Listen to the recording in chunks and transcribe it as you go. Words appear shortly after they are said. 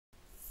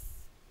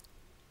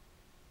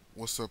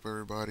What's up,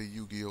 everybody?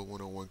 YuGiOh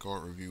 101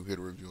 card review. Here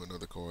to review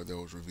another card that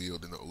was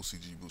revealed in the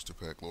OCG booster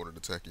pack, Lord of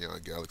the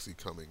Tachyon Galaxy,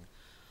 coming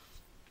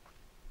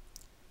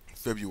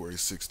February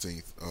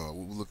 16th. What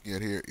we're looking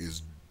at here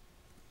is,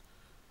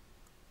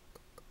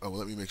 well,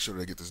 let me make sure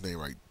that I get this name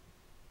right.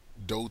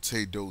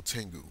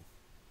 Dotedotengu.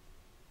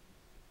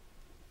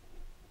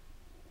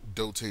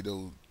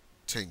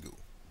 Dotedotengu.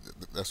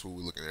 That's what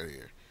we're looking at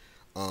here.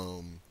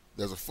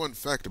 There's a fun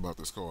fact about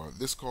this card.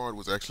 This card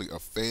was actually a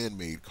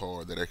fan-made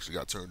card that actually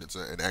got turned into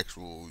an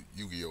actual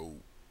Yu-Gi-Oh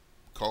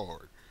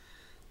card.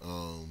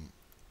 Um,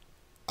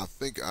 I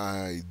think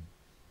I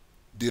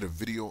did a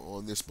video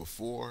on this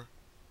before,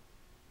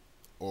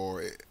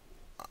 or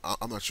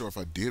I'm not sure if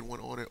I did one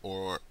on it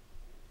or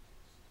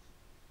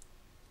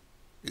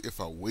if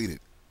I waited.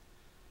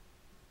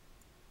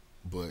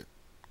 But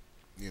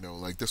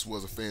like this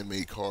was a fan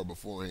made card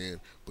beforehand.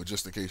 But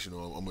just in case, I'm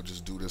gonna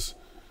just do this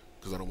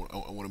because I don't want.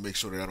 I want to make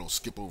sure that I don't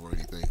skip over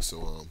anything.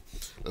 So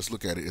let's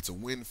look at it. It's a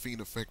Wind Fiend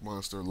effect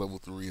monster, level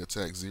 3,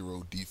 attack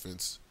 0,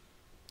 defense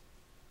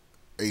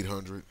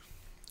 800.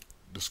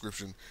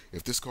 Description: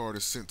 if this card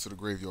is sent to the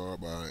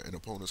graveyard by an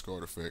opponent's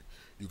card effect,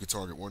 you can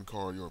target one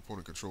card your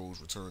opponent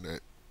controls, return that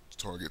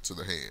target to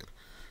the hand.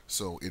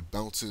 So it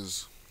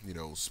bounces,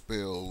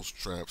 spells,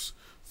 traps,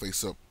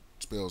 face up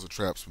spells or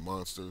traps,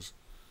 monsters,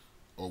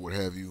 or what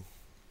have you.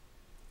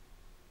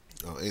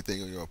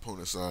 Anything on your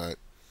opponent's side,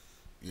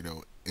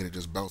 and it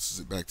just bounces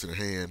it back to the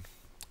hand.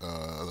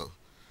 Uh,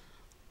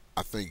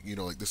 I think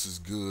like this is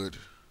good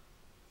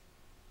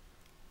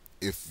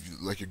if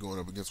like you're going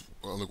up against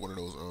like one of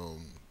those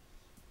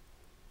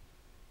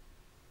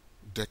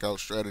deck out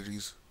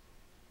strategies,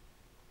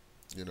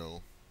 you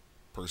know,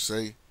 per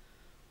se.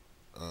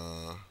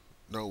 Uh,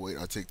 no, wait,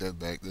 I take that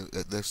back.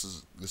 This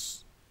is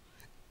this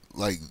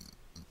like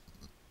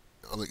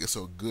I think it's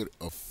a good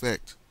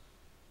effect.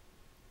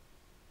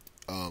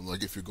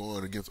 Like if you're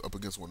going against up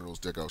against one of those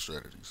deck out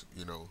strategies,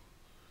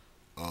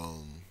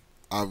 um,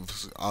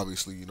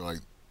 obviously, like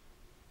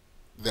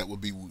that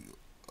would be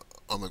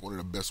like one of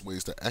the best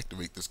ways to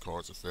activate this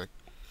card's effect.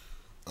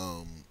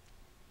 Um,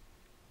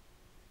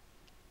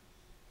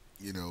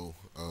 you know,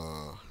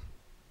 uh,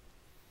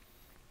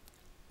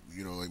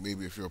 like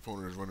maybe if your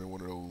opponent is running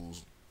one of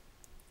those,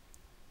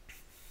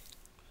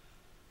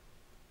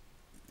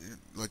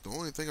 like the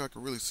only thing I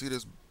can really see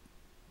this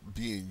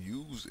being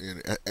used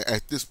in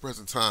at this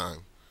present time,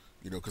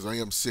 because I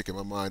am sick and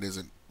my mind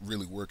isn't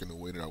really working the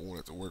way that I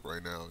want it to work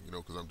right now,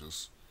 because I'm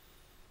just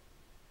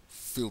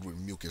filled with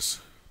mucus.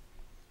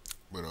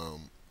 But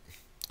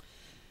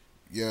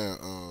yeah,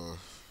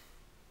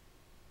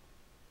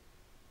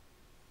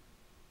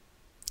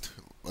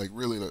 like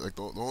really, like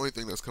the only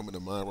thing that's coming to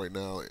mind right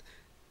now,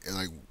 and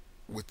like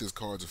with this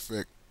card's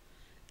effect,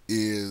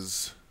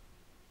 is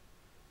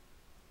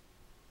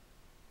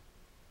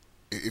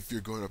if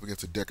you're going up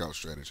against a deck out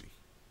strategy.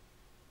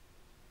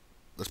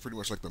 That's pretty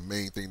much like the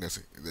main thing that's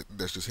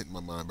just hitting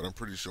my mind. But I'm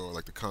pretty sure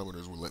like the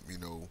commenters will let me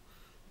know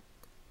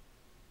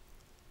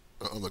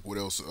like what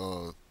else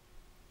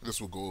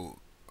this will go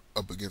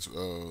up against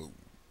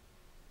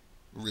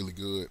really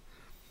good.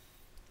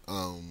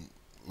 Um,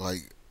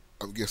 like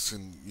I'm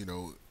guessing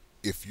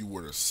if you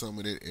were to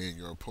summon it and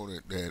your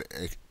opponent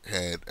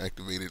had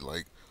activated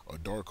like a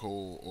dark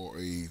hole or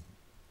a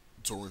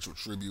torrential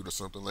tribute or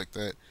something like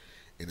that,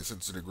 and it's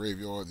into the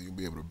graveyard, then you'll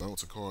be able to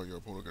bounce a card your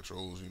opponent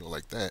controls,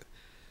 like that.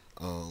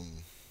 Um,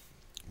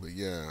 but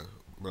yeah,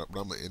 but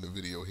I'm gonna end the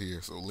video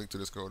here. So link to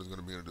this card is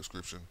gonna be in the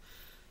description.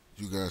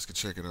 You guys can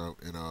check it out,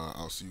 and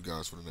I'll see you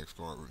guys for the next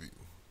card review.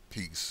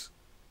 Peace.